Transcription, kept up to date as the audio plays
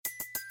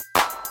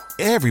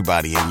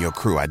Everybody in your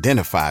crew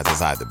identifies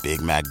as either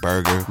Big Mac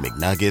Burger,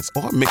 McNuggets,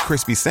 or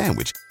McCrispy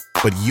Sandwich.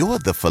 But you're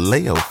the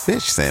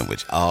Filet-O-Fish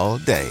Sandwich all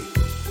day.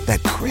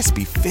 That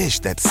crispy fish,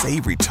 that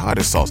savory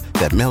tartar sauce,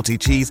 that melty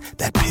cheese,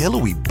 that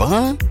pillowy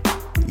bun.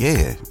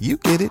 Yeah, you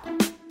get it.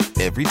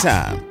 Every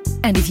time.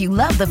 And if you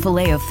love the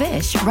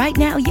Filet-O-Fish, right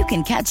now you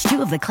can catch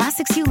two of the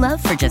classics you love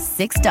for just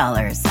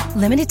 $6.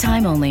 Limited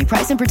time only.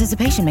 Price and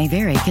participation may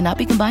vary. Cannot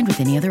be combined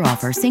with any other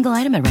offer. Single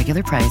item at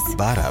regular price.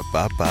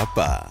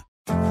 Ba-da-ba-ba-ba.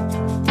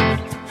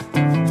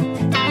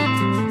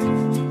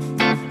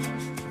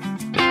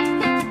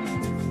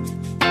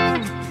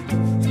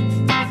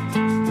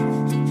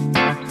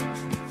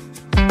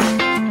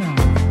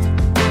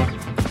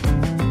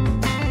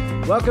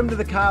 Welcome to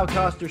the Kyle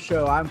Koster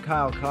Show. I'm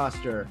Kyle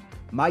Koster.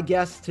 My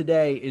guest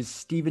today is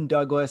Stephen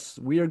Douglas.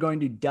 We are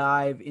going to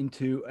dive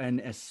into an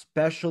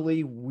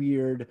especially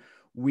weird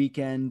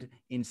weekend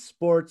in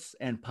sports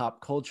and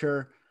pop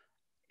culture.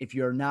 If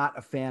you're not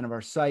a fan of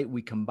our site,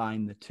 we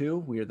combine the two.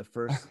 We are the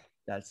first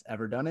that's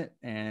ever done it,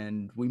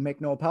 and we make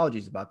no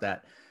apologies about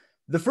that.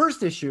 The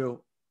first issue,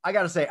 I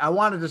got to say, I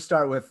wanted to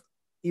start with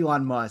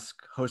Elon Musk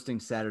hosting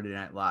Saturday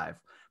Night Live.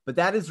 But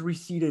that has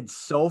receded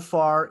so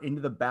far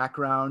into the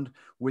background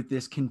with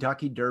this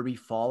Kentucky Derby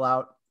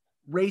fallout.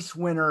 Race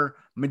winner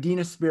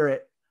Medina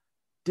Spirit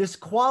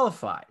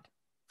disqualified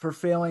for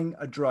failing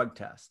a drug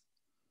test.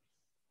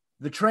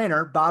 The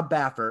trainer, Bob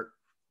Baffert,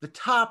 the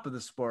top of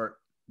the sport,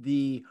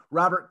 the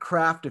Robert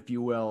Kraft, if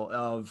you will,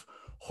 of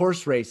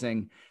horse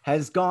racing,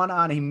 has gone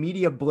on a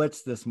media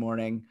blitz this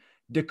morning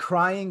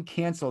decrying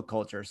cancel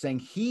culture, saying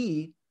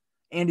he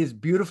and his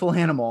beautiful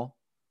animal,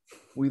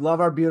 we love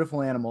our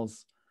beautiful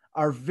animals,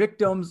 are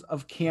victims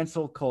of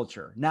cancel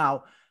culture.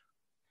 Now,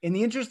 in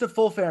the interest of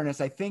full fairness,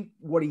 I think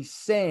what he's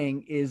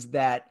saying is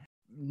that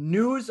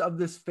news of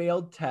this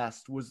failed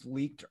test was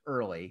leaked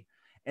early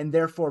and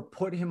therefore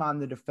put him on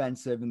the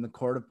defensive in the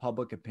court of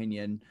public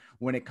opinion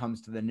when it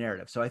comes to the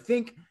narrative. So I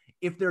think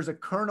if there's a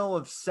kernel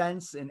of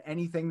sense in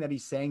anything that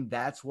he's saying,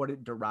 that's what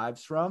it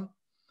derives from.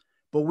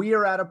 But we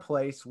are at a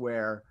place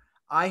where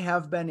I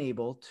have been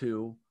able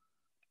to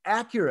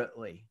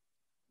accurately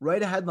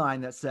write a headline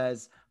that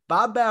says,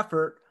 Bob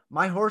Baffert,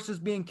 my horse is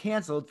being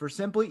canceled for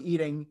simply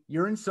eating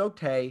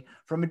urine-soaked hay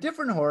from a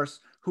different horse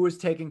who is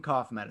taking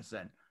cough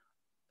medicine.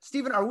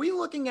 Stephen, are we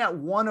looking at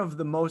one of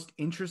the most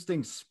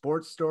interesting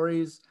sports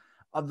stories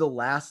of the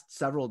last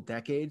several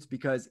decades?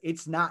 Because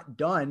it's not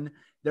done.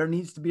 There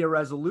needs to be a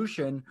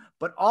resolution,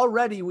 but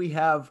already we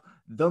have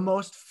the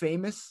most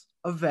famous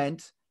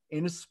event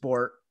in a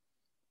sport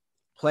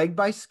plagued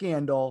by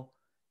scandal,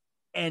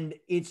 and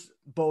it's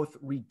both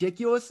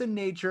ridiculous in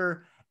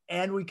nature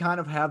and we kind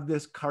of have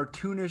this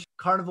cartoonish,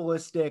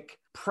 carnivalistic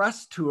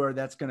press tour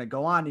that's going to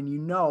go on. And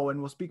and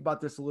we'll speak about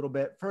this a little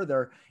bit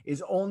further,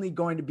 is only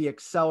going to be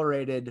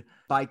accelerated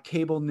by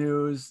cable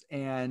news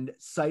and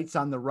sites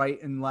on the right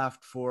and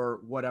left for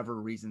whatever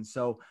reason.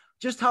 So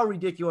just how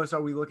ridiculous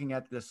are we looking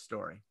at this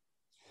story?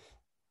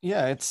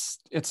 Yeah,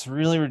 it's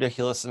really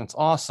ridiculous. And it's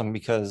awesome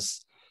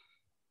because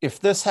if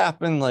this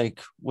happened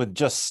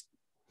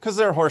because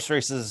there are horse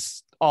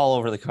races all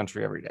over the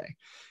country every day.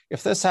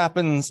 If this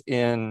happens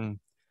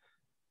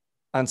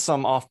on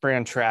some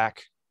off-brand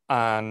track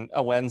on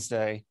a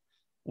Wednesday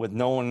with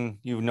no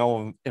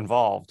one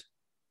involved,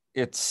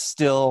 it's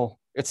still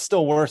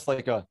worth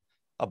like a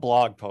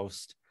blog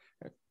post.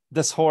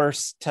 This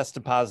horse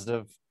tested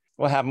positive.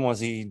 What happened was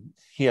he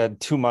had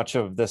too much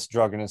of this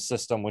drug in his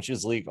system, which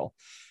is legal.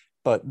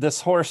 But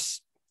this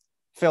horse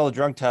failed a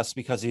drug test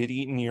because he had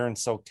eaten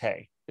urine-soaked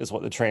hay, is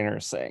what the trainer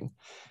is saying.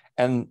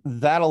 And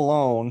that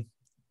alone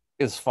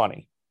is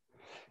funny.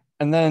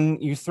 And then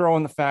you throw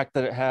in the fact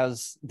that it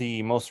has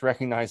the most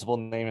recognizable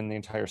name in the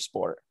entire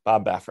sport,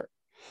 Bob Baffert.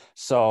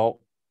 So,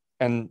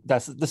 and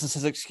this is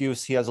his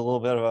excuse. He has a little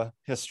bit of a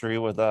history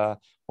with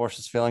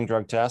horses failing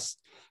drug tests.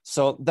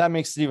 So that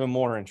makes it even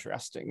more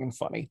interesting and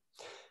funny.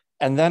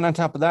 And then on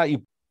top of that,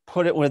 you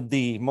put it with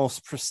the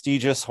most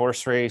prestigious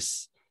horse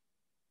race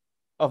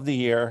of the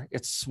year.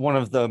 It's one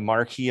of the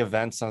marquee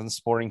events on the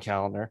sporting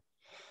calendar.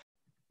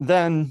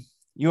 Then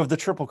you have the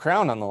Triple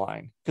Crown on the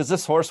line because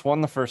this horse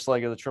won the first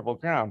leg of the Triple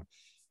Crown.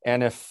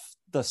 And if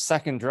the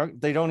second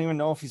drug, they don't even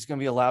know if he's going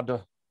to be allowed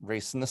to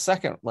race in the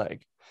second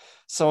leg.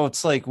 So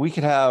it's like we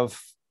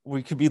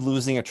could be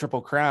losing a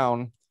Triple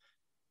Crown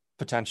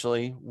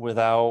potentially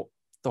without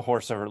the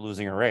horse ever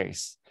losing a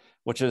race,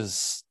 which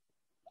is,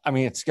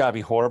 it's got to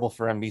be horrible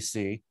for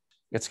NBC.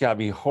 It's got to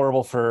be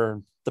horrible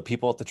for the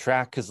people at the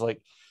track because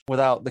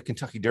without the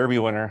Kentucky Derby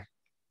winner,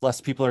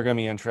 less people are going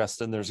to be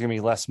interested. There's going to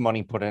be less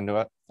money put into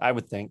it, I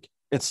would think.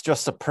 It's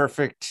just a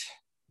perfect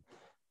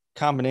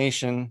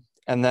combination.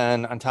 And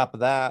then on top of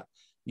that,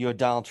 you had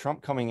Donald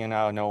Trump coming in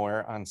out of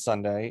nowhere on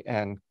Sunday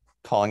and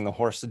calling the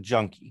horse a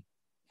junkie.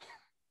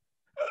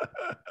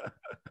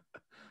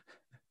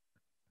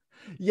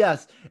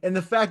 Yes. And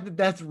the fact that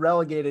that's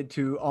relegated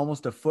to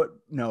almost a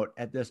footnote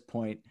at this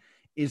point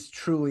is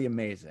truly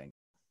amazing.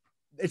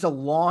 It's a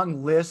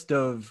long list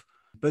of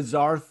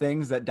bizarre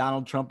things that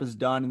Donald Trump has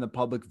done in the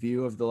public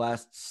view of the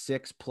last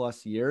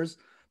 6+ years.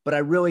 But I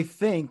really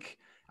think,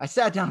 I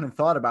sat down and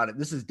thought about it.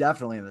 This is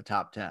definitely in the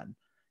top 10.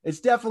 It's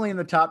definitely in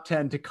the top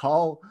 10 to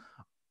call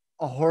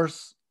a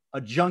horse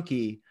a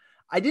junkie.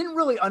 I didn't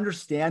really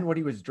understand what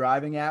he was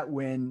driving at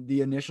when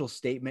the initial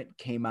statement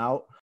came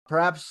out.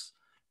 Perhaps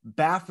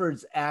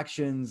Bafford's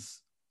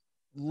actions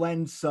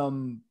lend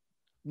some,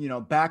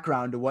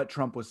 background to what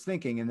Trump was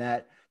thinking, and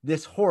that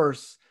this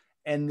horse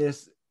and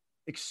this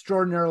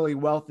extraordinarily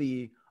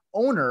wealthy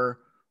owner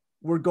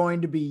were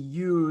going to be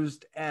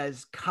used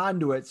as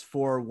conduits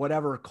for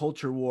whatever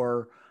culture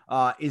war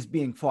is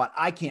being fought.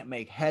 I can't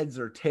make heads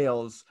or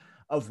tails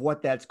of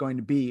what that's going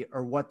to be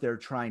or what they're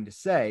trying to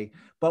say.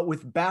 But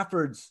with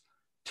Bafford's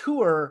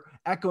tour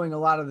echoing a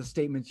lot of the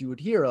statements you would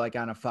hear like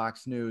on a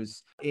Fox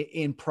News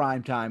in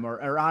prime time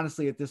or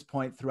honestly at this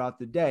point throughout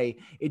the day,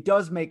 it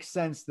does make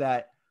sense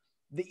that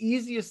the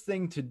easiest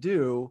thing to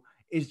do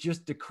is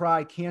just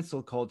decry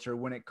cancel culture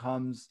when it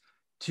comes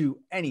to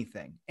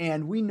anything.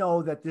 And we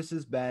know that this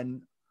has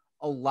been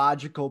a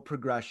logical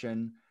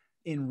progression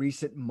in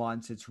recent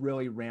months. It's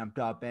really ramped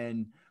up,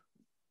 and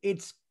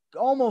it's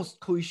almost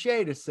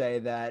cliche to say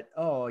that,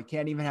 oh, I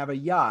can't even have a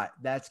yacht.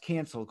 That's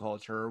cancel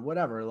culture or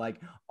whatever,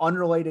 like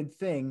unrelated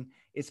thing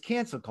is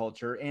cancel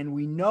culture. And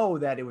we know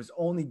that it was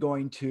only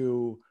going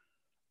to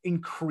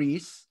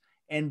increase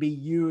and be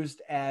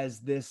used as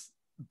this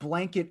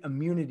blanket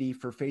immunity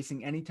for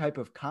facing any type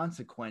of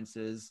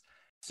consequences.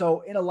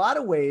 So in a lot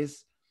of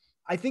ways,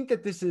 I think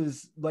that this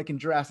is like in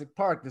Jurassic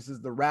Park, this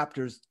is the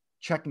Raptors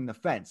checking the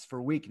fence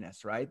for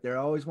weakness, right? They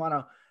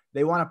want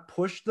to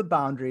push the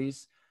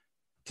boundaries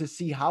to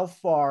see how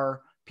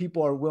far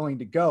people are willing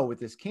to go with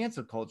this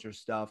cancel culture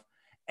stuff.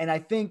 And I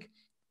think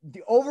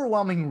the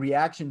overwhelming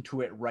reaction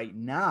to it right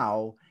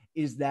now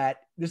is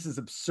that this is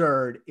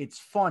absurd. It's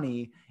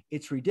funny.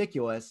 It's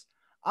ridiculous.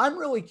 I'm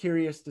really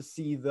curious to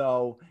see,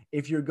 though,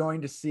 if you're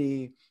going to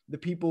see the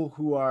people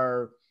who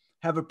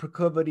have a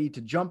proclivity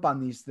to jump on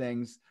these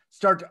things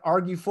start to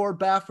argue for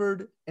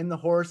Bafford and the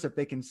horse, if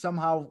they can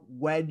somehow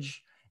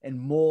wedge and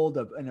mold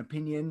an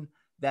opinion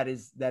that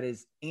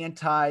is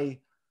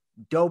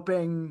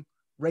anti-doping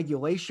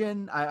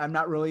regulation. I'm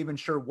not really even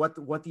sure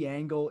what the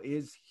angle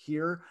is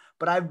here,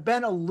 but I've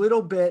been a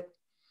little bit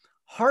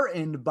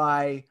heartened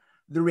by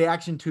the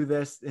reaction to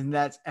this, and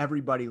that's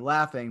everybody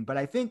laughing. But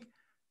I think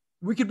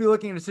we could be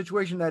looking at a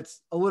situation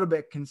that's a little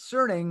bit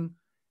concerning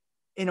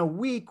in a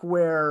week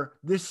where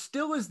this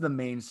still is the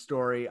main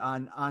story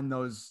on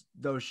those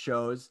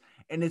shows,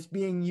 and it's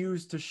being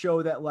used to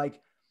show that like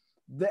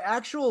the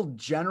actual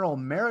general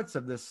merits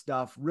of this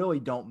stuff really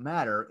don't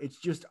matter. It's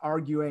just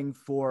arguing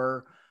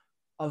for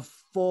a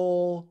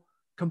full,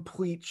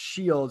 complete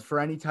shield for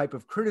any type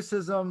of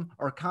criticism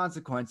or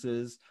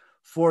consequences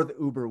for the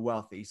uber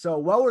wealthy. So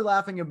while we're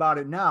laughing about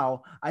it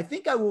now, I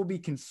think I will be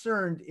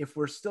concerned if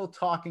we're still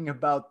talking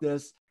about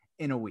this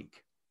in a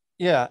week.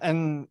 Yeah,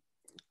 and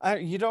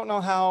you don't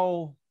know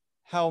how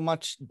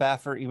much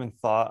Baffert even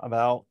thought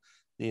about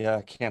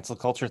the cancel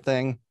culture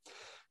thing,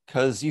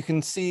 because you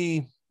can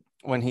see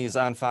when he's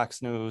on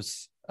Fox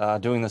News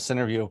doing this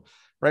interview,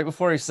 right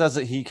before he says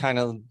it, he kind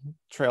of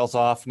trails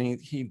off and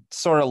he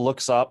sort of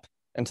looks up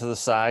and to the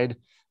side,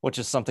 which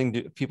is something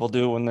people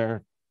do when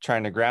they're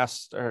trying to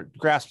grasp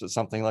at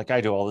something, like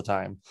I do all the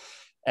time.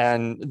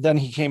 And then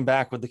he came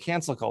back with the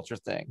cancel culture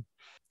thing.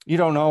 You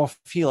don't know if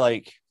he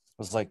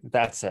was like,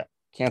 that's it,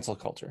 cancel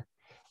culture,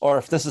 or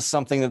if this is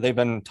something that they've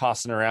been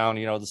tossing around,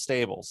 the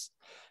stables.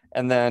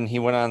 And then he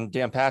went on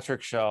Dan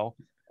Patrick's show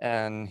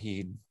and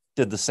he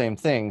did the same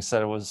thing,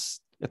 said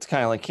it's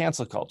kind of like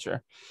cancel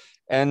culture.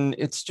 And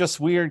it's just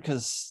weird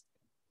because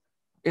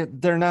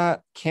they're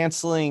not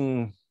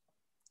canceling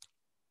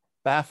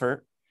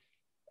Baffert.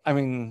 I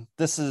mean,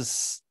 this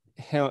is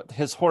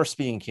his horse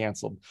being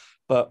canceled,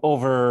 but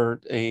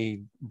over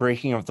a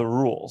breaking of the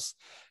rules,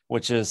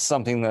 which is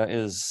something that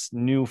is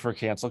new for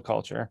cancel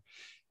culture.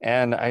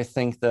 And I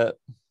think that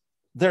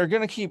they're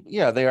going to keep,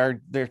 they're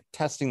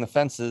testing the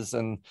fences,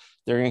 and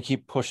they're going to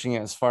keep pushing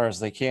it as far as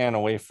they can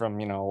away from,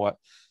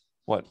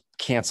 what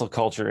cancel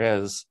culture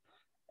is.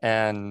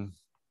 And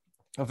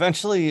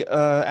eventually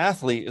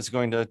athlete is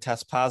going to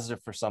test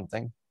positive for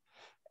something,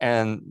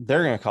 and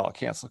they're going to call it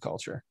cancel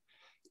culture.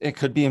 It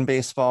could be in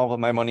baseball, but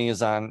my money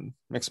is on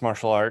mixed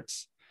martial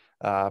arts.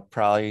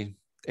 Probably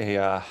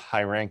a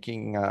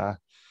high-ranking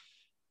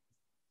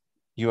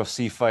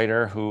UFC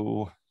fighter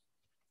who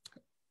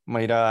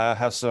might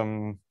have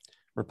some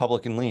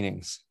Republican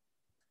leanings.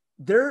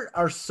 There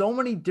are so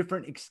many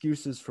different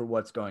excuses for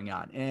what's going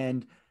on.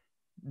 And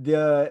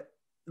the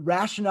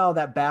rationale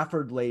that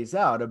Baffert lays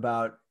out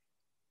about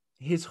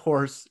his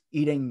horse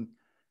eating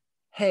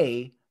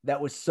hay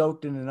that was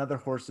soaked in another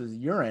horse's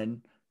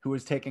urine who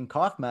was taking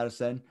cough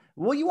medicine.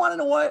 Well, you want to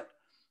know what?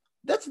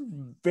 That's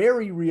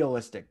very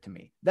realistic to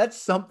me. That's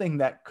something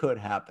that could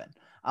happen.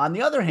 On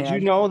the other hand,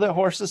 did you know that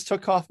horses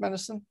took cough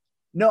medicine?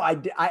 No,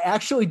 I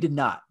actually did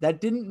not.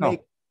 That didn't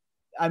make,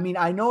 I mean,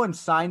 I know in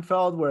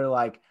Seinfeld where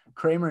like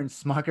Kramer and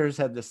Smuckers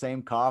had the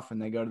same cough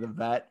and they go to the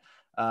vet.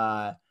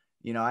 I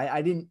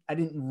didn't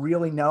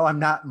really know. I'm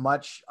not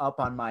much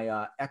up on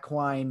my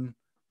equine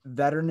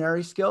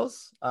veterinary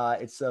skills.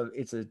 It's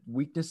a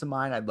weakness of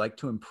mine. I'd like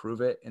to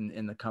improve it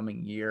in the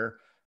coming year.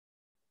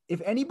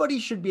 If anybody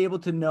should be able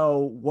to know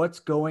what's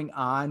going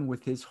on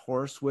with his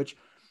horse, which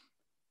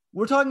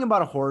we're talking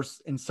about a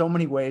horse in so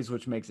many ways,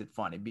 which makes it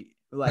funny.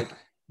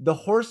 The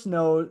horse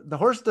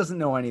doesn't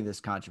know any of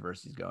this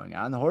controversy is going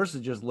on. The horse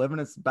is just living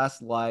its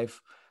best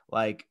life.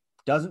 Like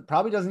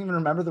probably doesn't even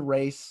remember the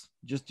race,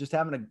 just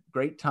having a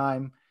great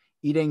time,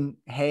 eating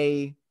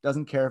hay,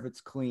 doesn't care if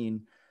it's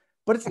clean.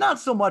 But it's not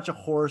so much a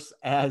horse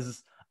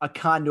as a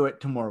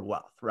conduit to more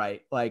wealth,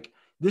 right? Like,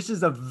 this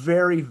is a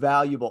very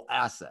valuable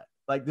asset.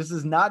 Like, this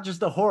is not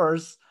just a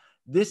horse.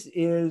 This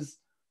is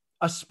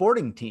a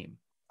sporting team,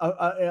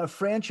 a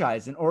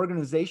franchise, an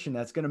organization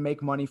that's going to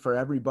make money for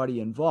everybody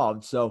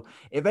involved. So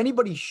if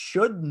anybody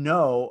should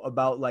know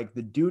about like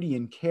the duty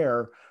and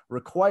care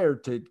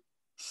required to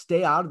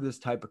stay out of this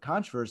type of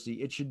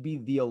controversy, it should be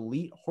the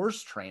elite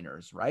horse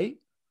trainers, right?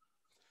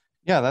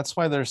 Yeah, that's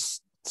why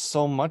there's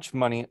so much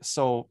money.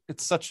 So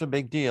it's such a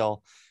big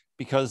deal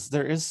because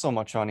there is so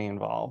much money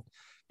involved,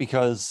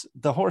 because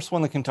the horse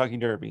won the Kentucky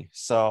Derby.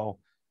 So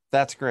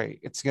that's great.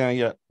 It's going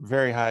to get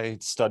very high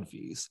stud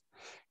fees.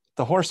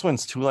 The horse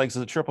wins 2 legs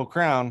of the Triple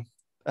Crown.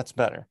 That's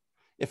better.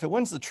 If it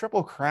wins the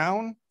Triple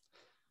Crown,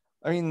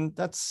 I mean,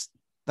 that's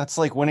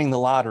like winning the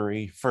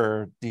lottery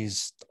for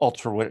these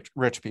ultra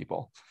rich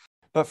people.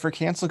 But for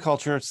cancel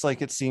culture, it's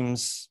like, it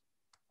seems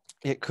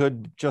it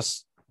could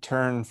just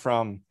turn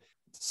from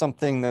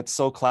something that's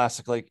so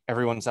classic, like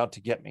everyone's out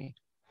to get me,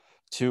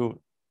 to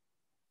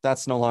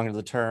that's no longer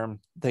the term.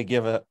 They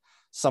give it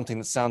something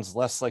that sounds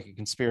less like a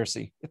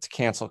conspiracy. It's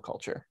cancel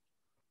culture.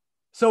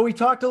 So we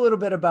talked a little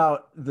bit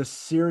about the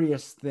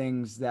serious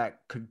things that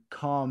could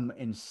come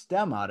and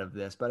stem out of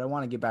this, but I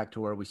want to get back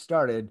to where we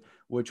started,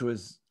 which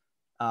was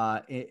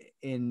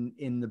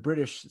in the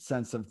British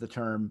sense of the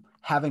term,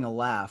 having a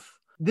laugh.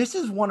 This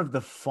is one of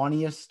the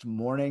funniest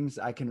mornings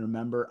I can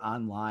remember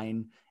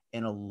online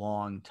in a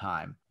long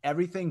time.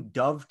 Everything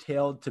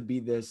dovetailed to be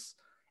this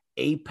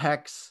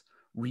apex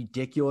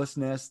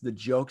ridiculousness. The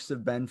jokes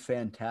have been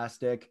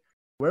fantastic.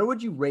 Where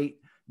would you rate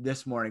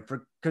this morning?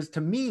 Because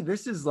to me,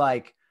 this is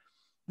like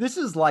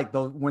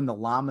when the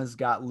llamas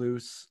got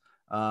loose.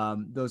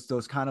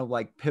 Those kind of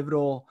like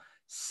pivotal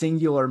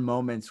singular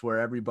moments where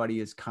everybody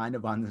is kind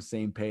of on the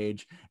same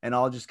page and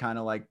all just kind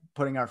of like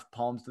putting our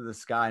palms to the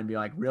sky and be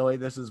like, really,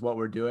 this is what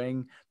we're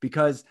doing?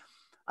 Because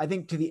I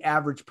think to the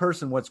average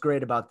person, what's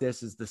great about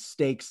this is the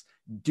stakes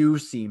do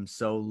seem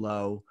so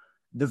low.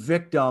 The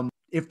victim,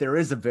 if there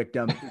is a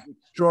victim, is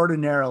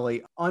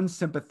extraordinarily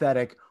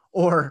unsympathetic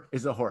or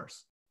is a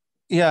horse.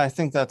 Yeah, I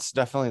think that's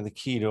definitely the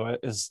key to it,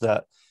 is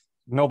that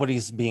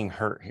nobody's being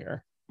hurt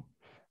here.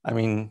 I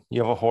mean,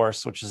 you have a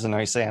horse, which is a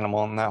nice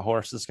animal, and that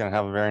horse is going to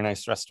have a very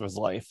nice rest of his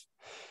life.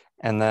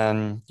 And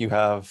then you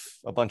have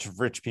a bunch of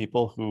rich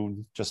people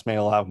who just made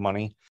a lot of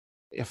money.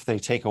 If they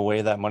take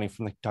away that money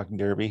from the Kentucky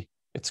Derby,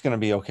 it's going to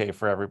be okay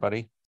for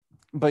everybody.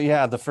 But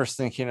yeah, the first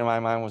thing that came to my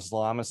mind was the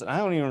llamas. And I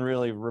don't even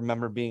really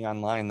remember being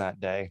online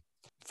that day.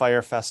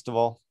 Fire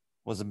Festival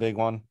was a big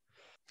one.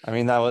 I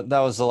mean, that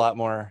was a lot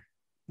more.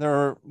 There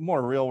were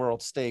more real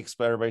world stakes,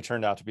 but everybody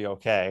turned out to be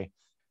okay.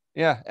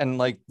 Yeah, and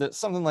like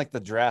something like the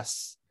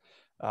dress,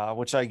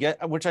 which I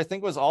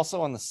think was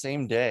also on the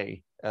same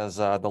day as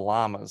the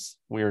llamas.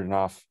 Weird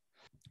enough.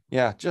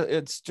 Yeah,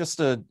 it's just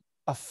a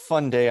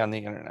fun day on the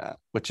internet,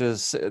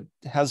 it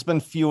has been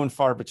few and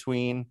far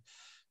between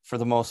for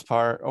the most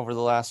part over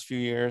the last few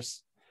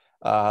years.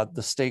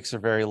 The stakes are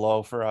very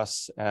low for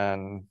us,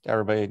 and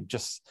everybody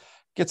just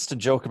gets to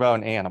joke about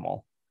an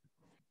animal.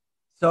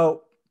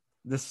 So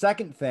the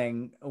second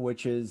thing,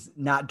 which is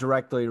not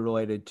directly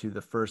related to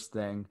the first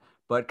thing,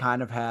 but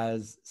kind of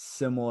has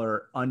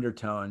similar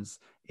undertones,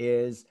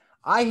 is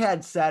I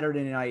had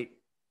Saturday night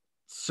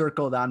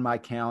circled on my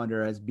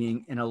calendar as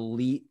being an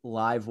elite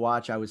live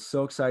watch. I was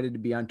so excited to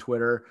be on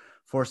Twitter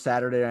for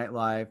Saturday Night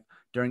Live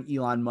during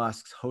Elon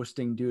Musk's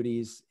hosting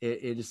duties.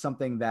 It is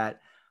something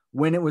that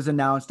when it was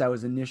announced, I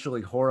was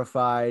initially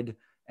horrified,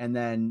 and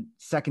then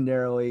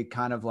secondarily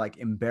kind of like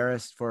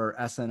embarrassed for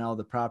SNL,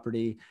 the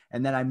property.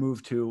 And then I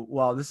moved to,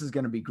 well, this is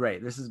going to be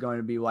great. This is going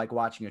to be like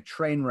watching a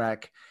train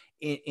wreck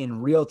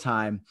in real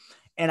time.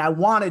 And I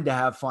wanted to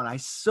have fun. I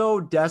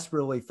so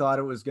desperately thought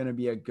it was going to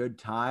be a good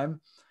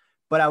time,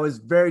 but I was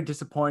very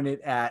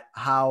disappointed at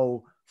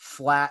how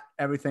flat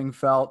everything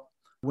felt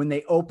when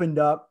they opened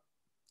up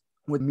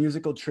with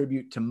musical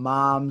tribute to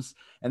moms,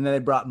 and then they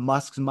brought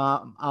Musk's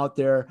mom out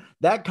there.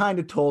 That kind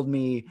of told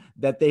me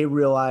that they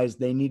realized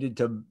they needed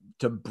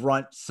to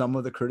brunt some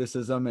of the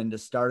criticism and to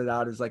start it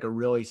out as like a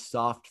really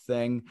soft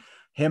thing.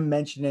 Him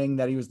mentioning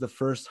that he was the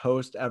first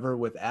host ever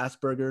with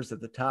Asperger's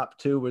at the top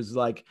too was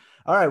like,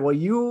 all right, well,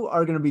 you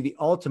are going to be the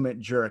ultimate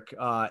jerk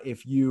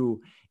if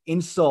you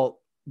insult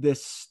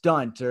this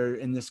stunt or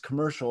in this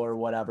commercial or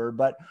whatever.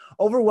 But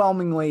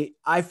overwhelmingly,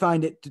 I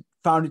found it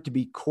to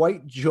be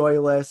quite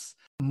joyless,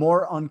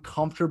 more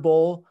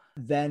uncomfortable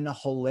than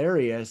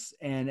hilarious.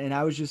 And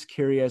I was just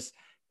curious,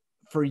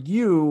 for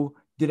you,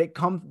 did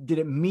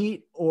it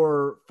meet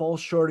or fall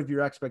short of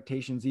your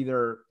expectations,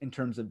 either in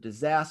terms of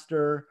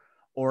disaster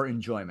or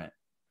enjoyment.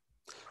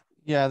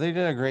 Yeah, they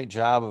did a great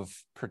job of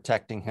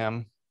protecting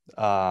him.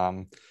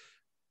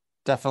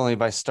 Definitely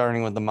by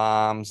starting with the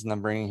moms and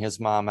then bringing his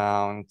mom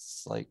out.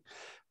 It's like,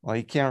 well,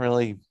 you can't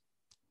really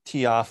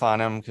tee off on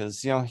him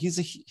because,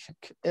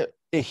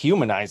 it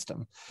humanized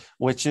him,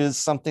 which is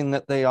something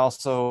that they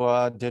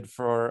also did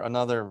for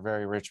another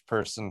very rich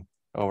person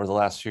over the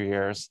last few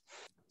years.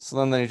 So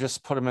then they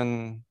just put him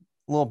in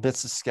little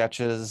bits of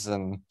sketches,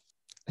 and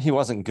he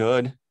wasn't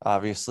good,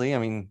 obviously. I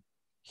mean,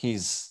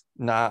 he's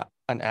not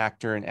an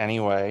actor in any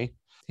way.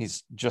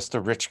 He's just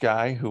a rich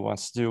guy who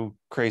wants to do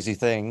crazy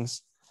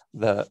things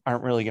that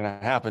aren't really going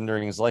to happen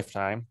during his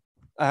lifetime.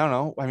 I don't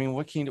know. I mean,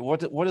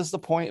 what is the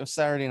point of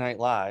Saturday Night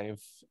Live?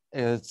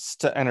 It's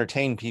to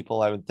entertain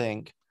people, I would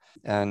think.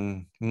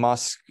 And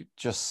Musk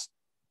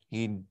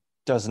he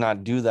does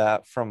not do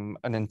that from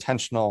an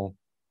intentional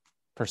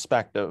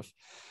perspective.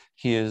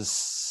 He is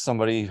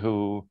somebody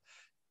who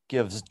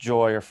gives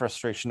joy or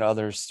frustration to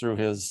others through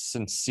his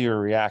sincere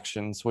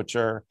reactions, which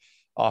are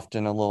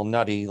often a little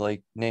nutty,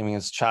 like naming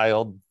his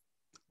child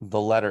the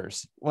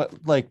letters.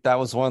 Like that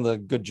was one of the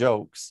good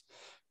jokes,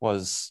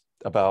 was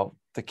about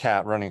the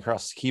cat running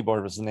across the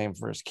keyboard was the name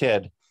for his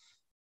kid.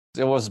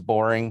 It was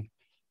boring.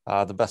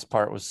 The best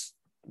part was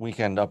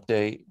Weekend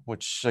Update,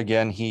 which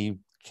again he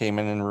came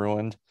in and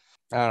ruined.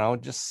 I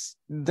don't know,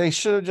 they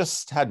should have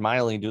just had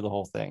Miley do the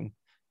whole thing.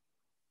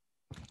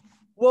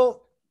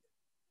 Well,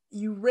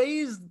 you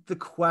raised the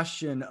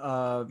question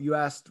of, you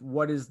asked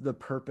what is the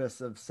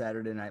purpose of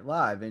Saturday Night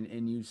Live,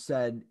 and you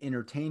said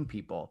entertain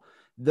people.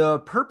 The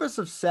purpose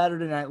of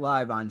Saturday Night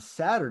Live on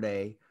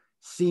Saturday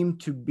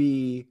seemed to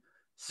be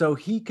so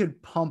he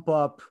could pump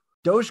up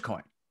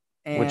Dogecoin,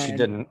 Which he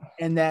didn't.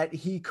 And that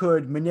he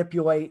could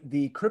manipulate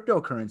the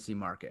cryptocurrency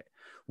market,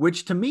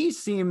 which to me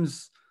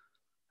seems,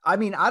 I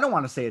mean, I don't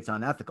want to say it's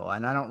unethical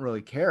and I don't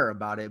really care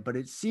about it, but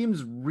it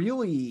seems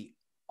really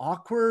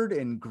awkward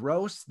and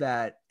gross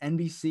that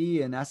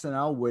NBC and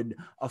SNL would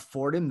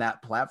afford him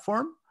that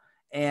platform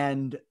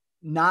and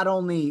not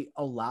only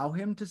allow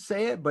him to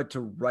say it, but to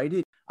write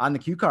it on the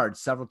cue card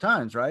several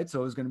times, right?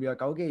 So it was going to be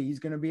like, okay, he's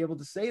going to be able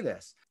to say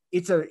this.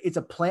 It's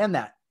a plan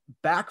that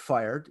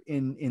backfired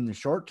in the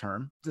short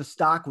term. The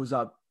stock was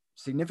up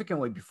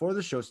significantly before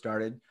the show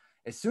started.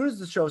 As soon as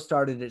the show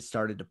started, it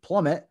started to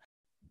plummet.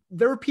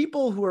 There are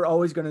people who are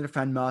always going to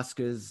defend Musk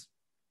as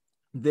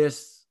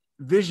this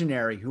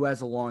visionary who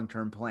has a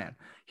long-term plan.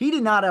 He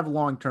did not have a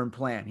long-term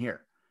plan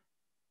here.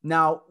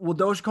 Now, will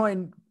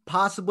Dogecoin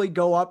possibly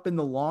go up in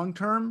the long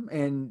term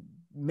and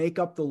make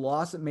up the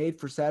loss it made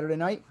for Saturday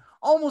night?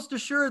 Almost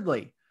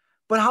assuredly.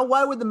 But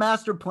why would the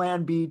master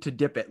plan be to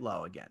dip it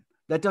low again?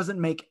 That doesn't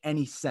make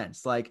any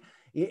sense. Like,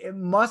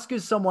 Musk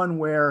is someone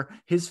where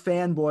his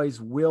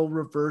fanboys will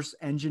reverse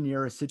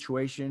engineer a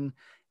situation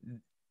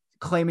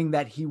claiming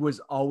that he was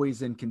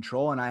always in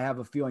control. And I have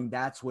a feeling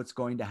that's what's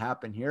going to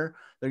happen here.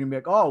 They're going to be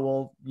like,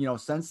 oh, well,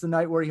 since the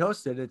night where he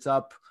hosted, it's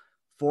up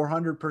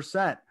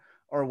 400%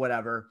 or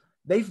whatever.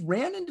 They've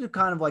ran into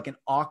kind of like an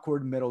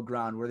awkward middle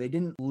ground where they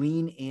didn't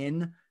lean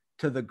in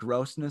to the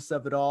grossness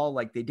of it all.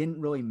 Like, they didn't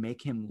really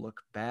make him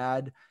look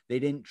bad. They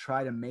didn't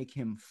try to make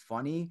him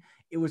funny.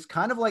 It was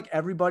kind of like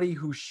everybody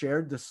who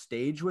shared the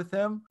stage with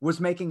him was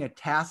making a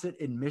tacit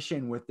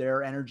admission with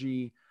their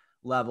energy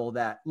level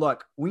that,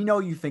 look, we know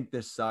you think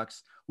this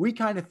sucks. We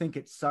kind of think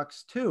it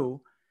sucks too.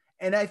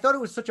 And I thought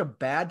it was such a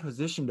bad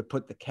position to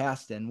put the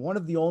cast in. One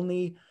of the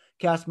only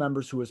cast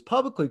members who was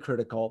publicly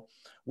critical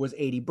was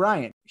Adie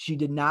Bryant. She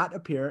did not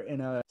appear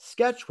in a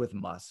sketch with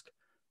Musk.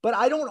 But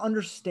I don't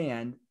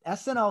understand.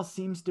 SNL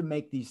seems to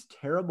make these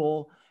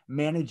terrible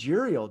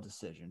managerial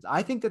decisions.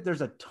 I think that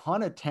there's a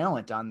ton of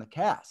talent on the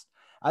cast.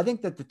 I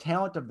think that the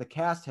talent of the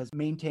cast has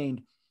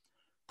maintained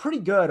pretty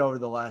good over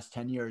the last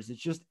 10 years.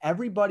 It's just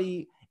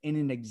everybody in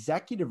an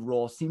executive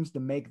role seems to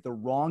make the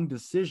wrong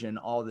decision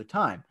all the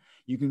time.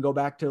 You can go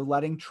back to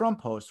letting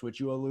Trump host,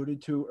 which you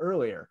alluded to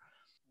earlier.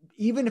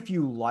 Even if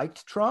you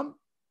liked Trump,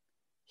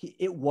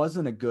 it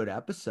wasn't a good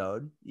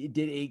episode.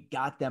 It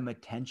got them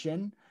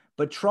attention,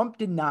 but Trump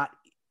did not.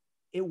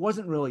 It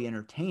wasn't really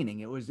entertaining.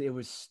 It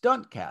was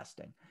stunt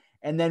casting.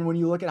 And then when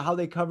you look at how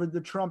they covered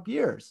the Trump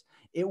years,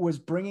 it was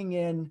bringing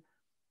in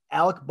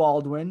Alec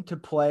Baldwin to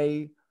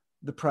play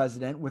the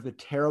president with a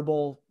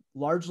terrible,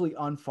 largely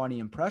unfunny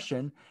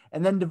impression,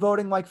 and then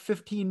devoting like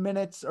 15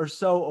 minutes or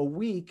so a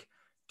week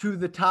to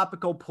the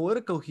topical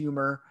political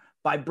humor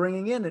by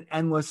bringing in an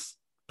endless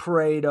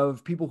parade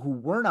of people who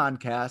weren't on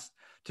cast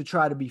to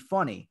try to be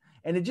funny.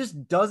 And it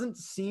just doesn't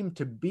seem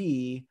to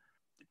be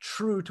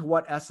true to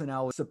what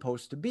SNL is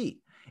supposed to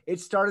be. It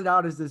started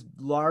out as this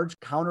large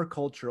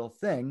countercultural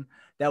thing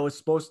that was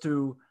supposed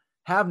to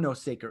have no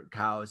sacred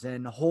cows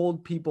and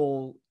hold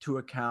people to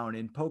account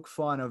and poke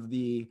fun of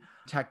the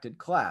protected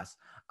class.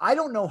 I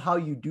don't know how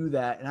you do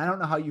that. And I don't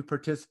know how you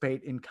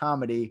participate in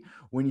comedy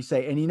when you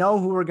say, and you know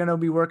who we're going to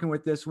be working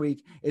with this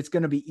week? It's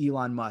going to be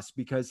Elon Musk,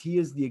 because he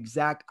is the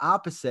exact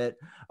opposite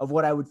of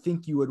what I would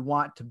think you would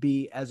want to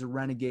be as a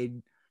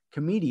renegade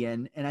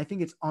comedian. And I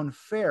think it's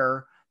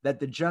unfair that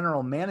the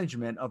general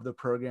management of the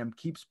program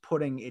keeps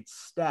putting its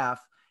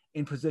staff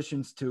in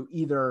positions to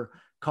either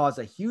cause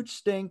a huge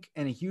stink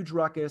and a huge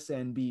ruckus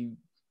and be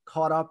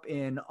caught up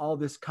in all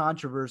this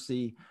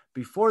controversy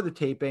before the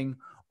taping,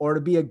 or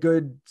to be a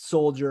good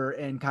soldier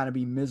and kind of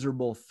be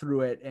miserable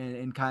through it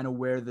and kind of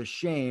wear the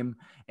shame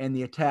and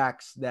the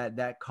attacks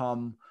that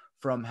come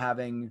from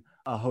having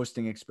a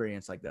hosting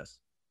experience like this.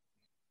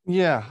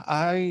 Yeah,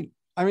 I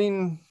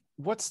mean,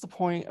 what's the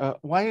point?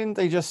 Why didn't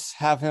they just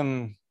have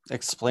him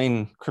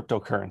explain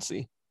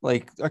cryptocurrency?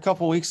 Like a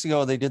couple weeks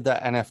ago, they did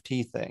that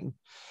NFT thing.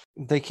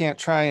 They can't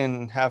try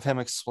and have him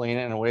explain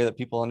it in a way that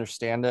people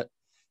understand it,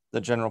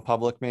 the general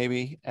public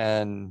maybe,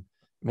 and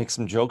make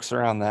some jokes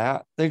around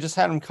that. They just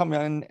had him come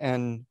in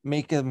and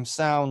make him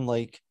sound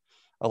like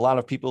a lot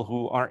of people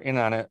who aren't in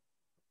on it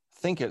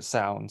think it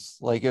sounds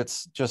like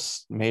it's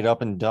just made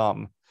up and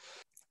dumb.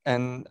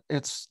 And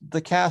it's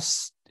the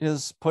cast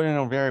is put in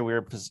a very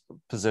weird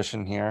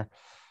position here,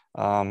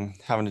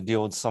 having to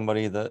deal with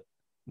somebody that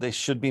they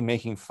should be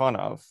making fun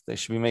of. They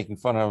should be making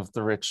fun of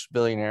the rich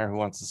billionaire who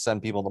wants to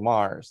send people to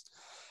Mars.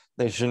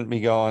 They shouldn't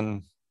be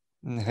going,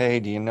 hey,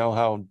 do you know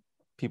how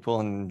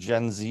people in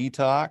Gen Z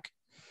talk?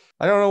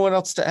 I don't know what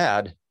else to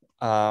add.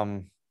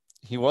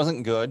 He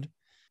wasn't good.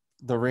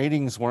 The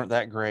ratings weren't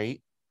that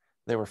great.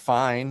 They were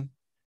fine.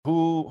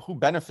 Who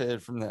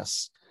benefited from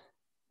this?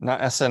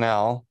 Not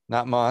SNL,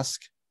 not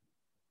Musk.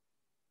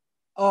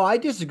 Oh, I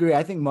disagree.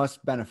 I think Musk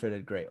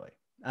benefited greatly.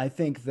 I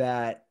think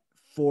that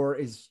for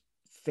as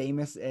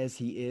famous as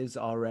he is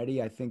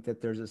already, I think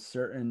that there's a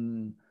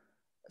certain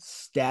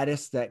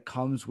status that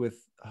comes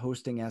with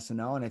hosting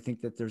SNL. And I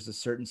think that there's a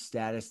certain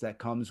status that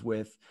comes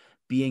with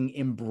being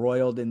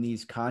embroiled in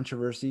these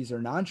controversies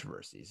or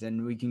non-controversies.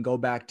 And we can go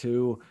back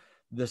to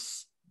the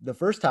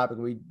first topic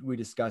we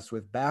discussed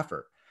with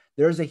Baffer.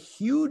 There's a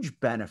huge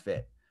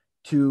benefit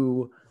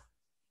to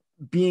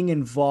being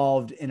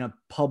involved in a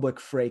public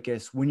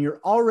fracas when you're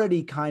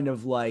already kind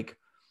of like,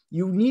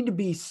 you need to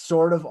be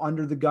sort of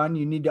under the gun.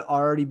 You need to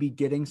already be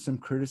getting some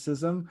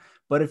criticism.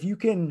 But if you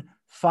can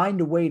find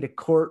a way to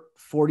court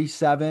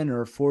 47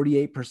 or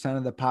 48%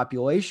 of the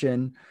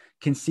population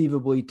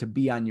conceivably to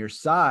be on your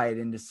side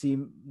and to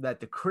see that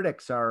the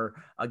critics are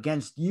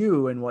against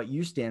you and what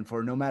you stand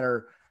for, no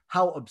matter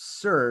how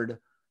absurd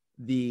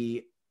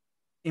the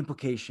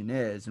implication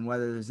is and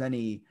whether there's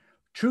any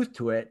truth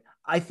to it,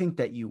 I think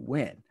that you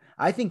win.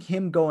 I think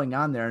him going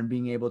on there and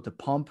being able to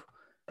pump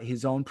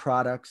his own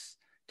products,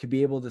 to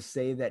be able to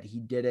say that he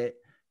did it,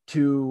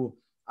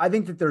 I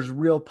think that there's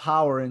real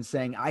power in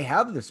saying, I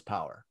have this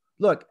power.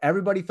 Look,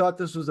 everybody thought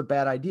this was a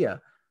bad idea.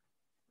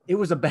 It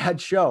was a bad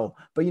show,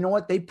 but you know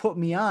what? They put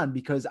me on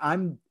because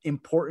I'm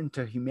important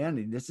to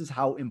humanity. This is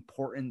how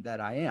important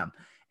that I am.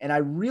 And I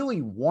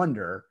really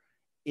wonder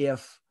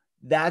if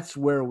that's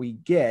where we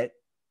get,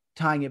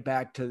 tying it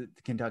back to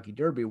the Kentucky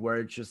Derby, where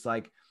it's just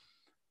like,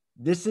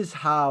 this is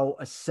how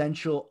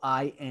essential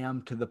I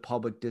am to the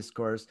public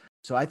discourse.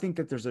 So I think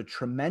that there's a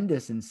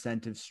tremendous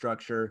incentive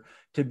structure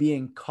to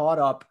being caught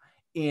up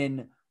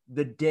in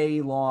the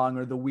day-long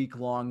or the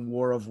week-long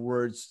war of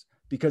words,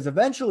 because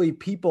eventually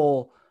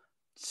people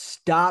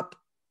stop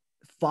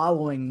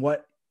following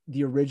what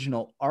the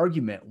original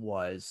argument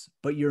was,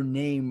 but your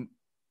name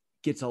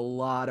gets a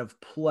lot of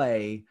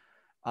play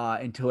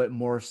until it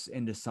morphs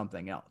into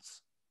something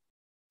else.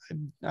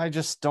 I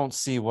just don't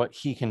see what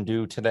he can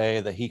do today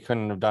that he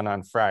couldn't have done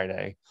on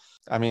Friday.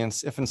 I mean,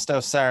 if instead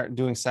of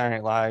doing Saturday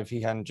Night Live,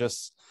 he hadn't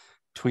just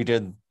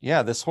tweeted,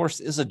 yeah, this horse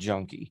is a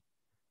junkie,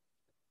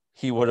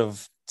 he would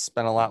have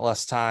spent a lot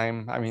less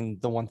time. I mean,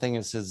 the one thing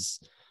is his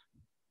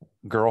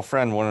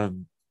girlfriend would have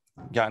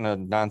gotten a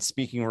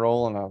non-speaking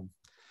role in a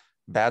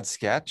bad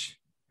sketch.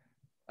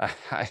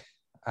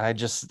 I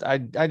just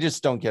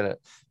don't get it.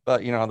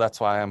 But, you know, that's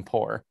why I'm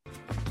poor.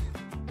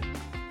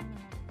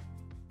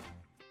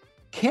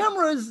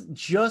 Cameras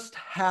just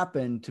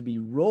happened to be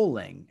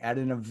rolling at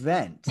an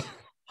event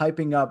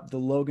hyping up the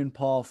Logan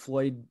Paul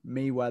Floyd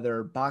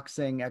Mayweather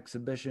boxing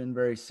exhibition,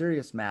 very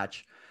serious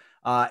match,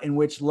 in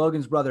which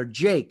Logan's brother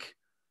Jake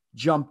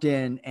jumped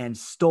in and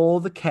stole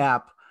the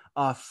cap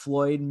off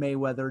Floyd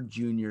Mayweather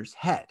Jr.'s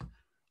head.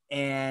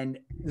 And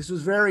this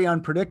was very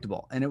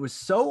unpredictable. And it was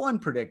so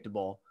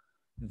unpredictable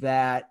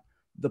that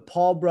the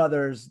Paul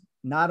brothers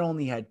not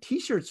only had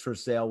t-shirts for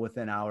sale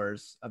within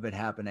hours of it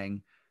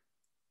happening,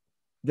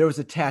 there was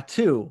a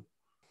tattoo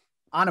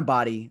on a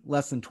body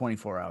less than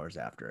 24 hours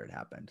after it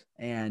happened.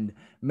 And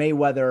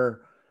Mayweather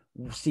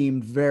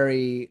seemed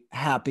very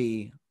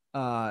happy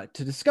to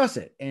discuss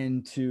it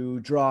and to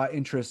draw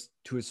interest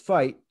to his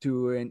fight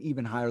to an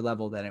even higher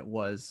level than it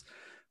was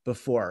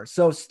before.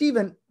 So,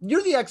 Steven,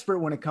 you're the expert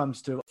when it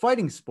comes to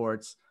fighting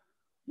sports.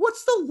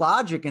 What's the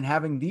logic in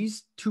having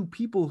these two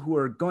people who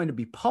are going to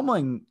be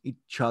pummeling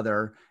each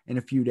other in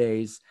a few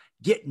days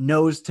get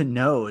nose to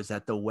nose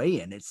at the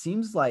weigh-in? It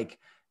seems like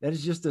that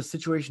is just a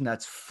situation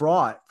that's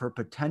fraught for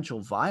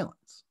potential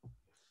violence.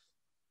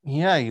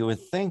 Yeah, you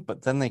would think,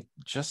 but then they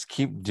just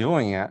keep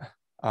doing it.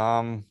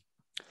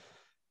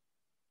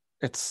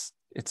 It's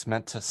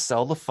meant to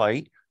sell the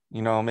fight,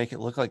 you know, make it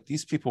look like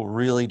these people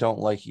really don't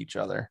like each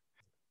other.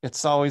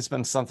 It's always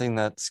been something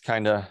that's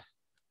kind of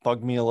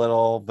bug me a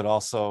little, but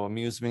also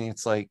amuse me.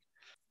 It's like,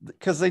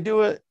 because they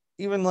do it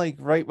even like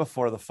right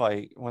before the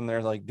fight when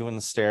they're like doing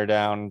the stare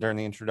down during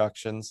the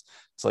introductions.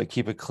 It's like,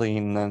 keep it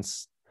clean, and then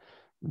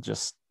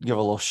just give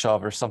a little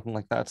shove or something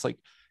like that. It's like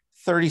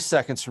 30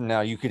 seconds from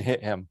now, you could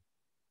hit him.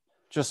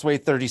 Just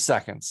wait 30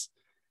 seconds.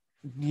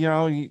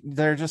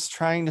 They're just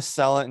trying to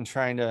sell it and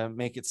trying to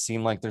make it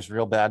seem like there's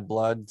real bad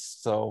blood.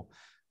 So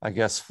I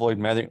guess Floyd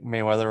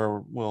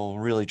Mayweather will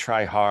really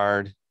try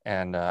hard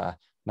and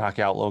knock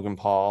out Logan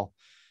Paul.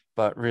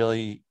 But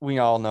really, we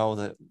all know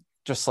that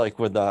just like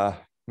with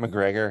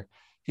McGregor,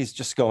 he's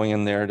just going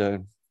in there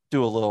to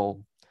do a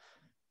little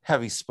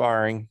heavy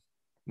sparring,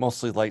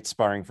 mostly light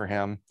sparring for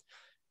him,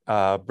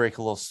 break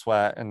a little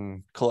sweat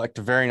and collect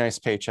a very nice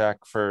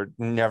paycheck for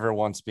never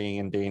once being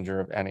in danger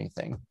of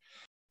anything.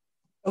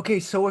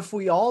 Okay, so if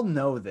we all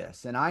know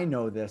this, and I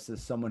know this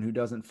as someone who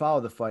doesn't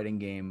follow the fighting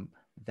game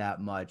that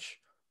much,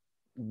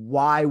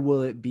 why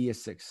will it be a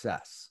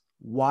success?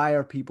 Why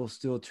are people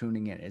still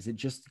tuning in? Is it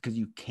just because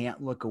you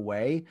can't look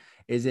away?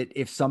 Is it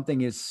if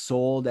something is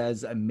sold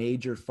as a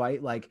major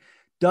fight? Like,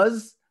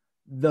 does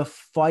the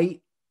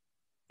fight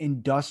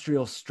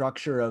industrial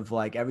structure of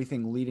like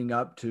everything leading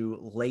up to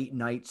late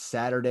night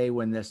Saturday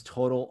when this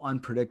total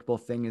unpredictable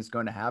thing is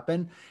going to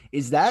happen,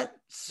 is that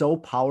so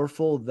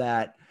powerful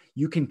that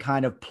you can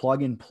kind of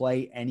plug and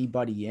play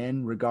anybody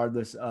in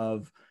regardless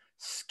of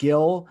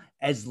skill,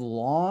 as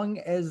long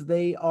as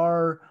they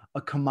are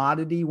a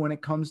commodity when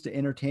it comes to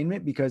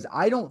entertainment? Because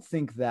I don't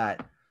think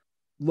that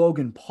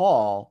Logan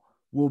Paul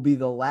will be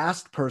the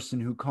last person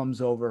who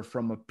comes over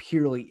from a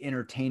purely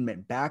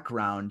entertainment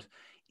background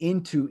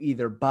into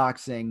either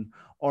boxing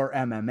or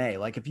MMA.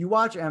 Like if you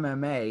watch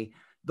MMA,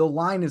 the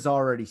line is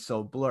already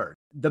so blurred.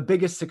 The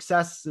biggest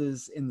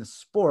successes in the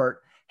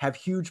sport have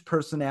huge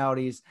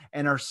personalities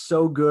and are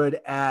so good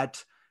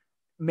at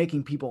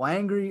making people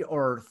angry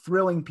or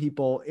thrilling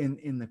people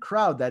in the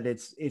crowd that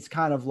it's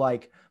kind of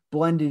like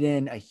blended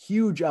in a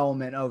huge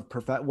element of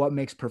what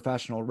makes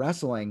professional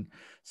wrestling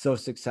so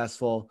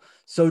successful.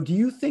 So do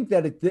you think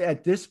that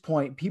at this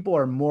point, people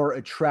are more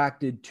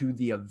attracted to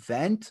the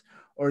event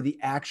or the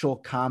actual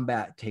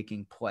combat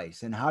taking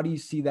place? And how do you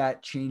see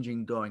that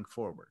changing going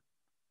forward?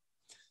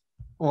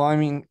 Well, I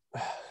mean,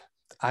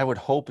 I would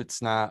hope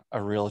it's not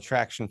a real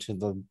attraction to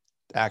the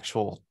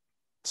actual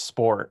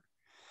sport,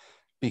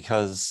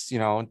 because,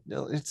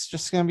 it's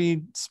just going to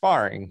be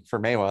sparring for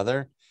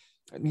Mayweather.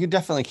 You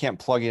definitely can't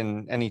plug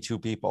in any two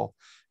people.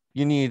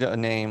 You need a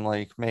name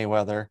like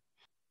Mayweather.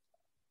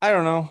 I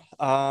don't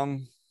know.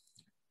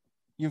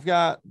 You've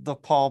got the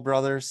Paul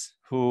brothers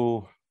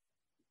who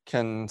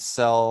can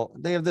sell.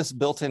 They have this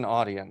built-in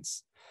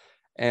audience.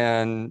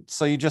 And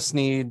so you just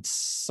need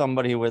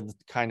somebody with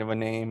kind of a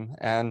name.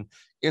 And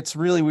it's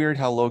really weird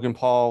how Logan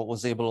Paul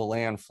was able to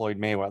land Floyd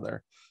Mayweather,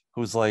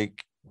 who's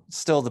like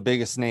still the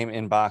biggest name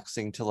in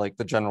boxing to like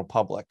the general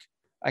public.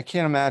 I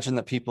can't imagine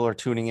that people are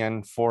tuning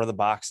in for the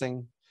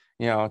boxing.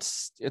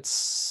 It's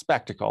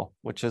spectacle,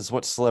 which is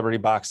what celebrity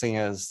boxing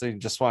is. They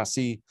just want to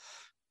see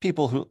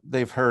people who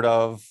they've heard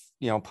of,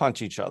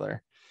 punch each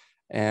other.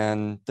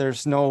 And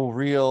there's no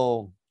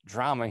real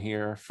drama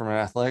here from an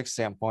athletic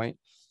standpoint.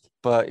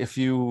 But if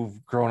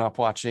you've grown up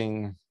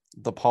watching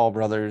the Paul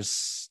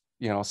brothers,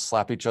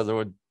 slap each other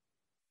with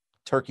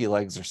turkey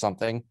legs or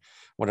something,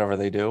 whatever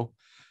they do,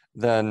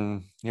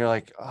 then you're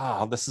like,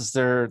 oh, this is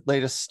their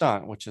latest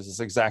stunt, which is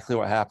exactly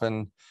what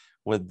happened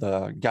with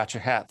the gotcha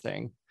hat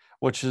thing,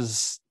 which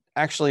is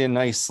actually a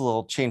nice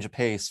little change of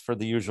pace for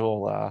the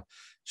usual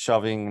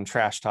shoving and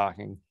trash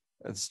talking.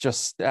 It's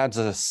just adds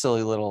a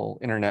silly little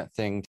internet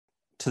thing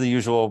to the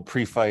usual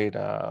pre-fight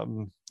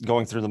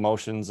going through the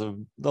motions of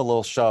the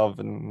little shove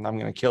and I'm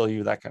going to kill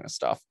you, that kind of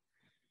stuff.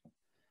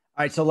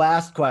 All right. So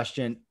last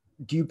question.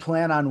 Do you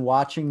plan on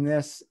watching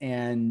this,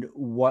 and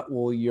what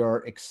will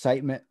your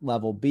excitement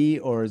level be?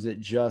 Or is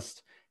it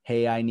just,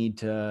 hey, I need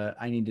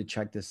to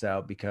check this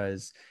out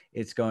because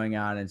it's going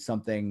on and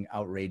something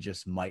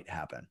outrageous might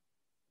happen?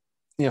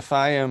 If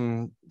I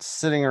am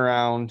sitting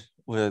around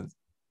with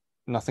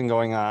nothing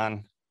going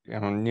on,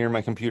 near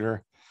my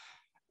computer,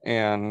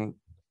 and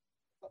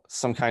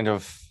some kind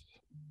of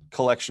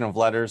collection of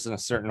letters in a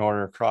certain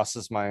order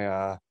crosses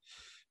my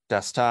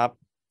desktop,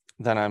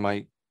 then I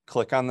might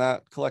click on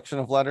that collection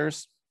of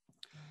letters.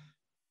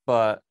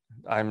 But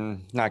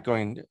I'm not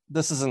going,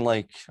 this isn't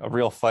like a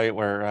real fight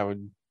where I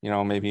would,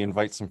 maybe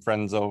invite some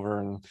friends over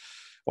and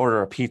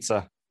order a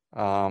pizza.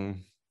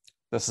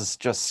 This is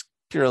just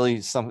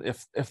purely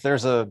if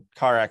there's a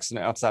car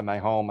accident outside my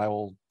home, I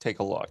will take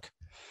a look,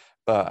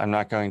 but I'm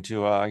not going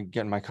to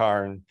get in my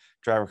car and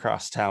drive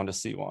across town to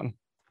see one.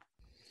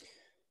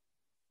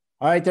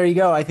 All right, there you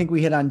go. I think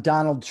we hit on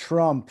Donald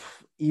Trump,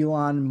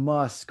 Elon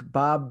Musk,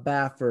 Bob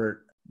Baffert,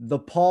 the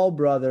Paul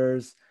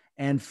brothers,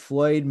 and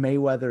Floyd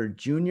Mayweather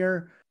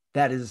Jr.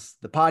 That is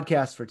the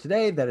podcast for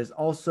today. That is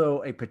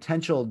also a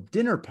potential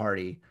dinner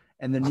party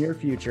in the near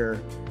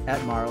future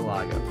at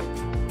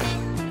Mar-a-Lago.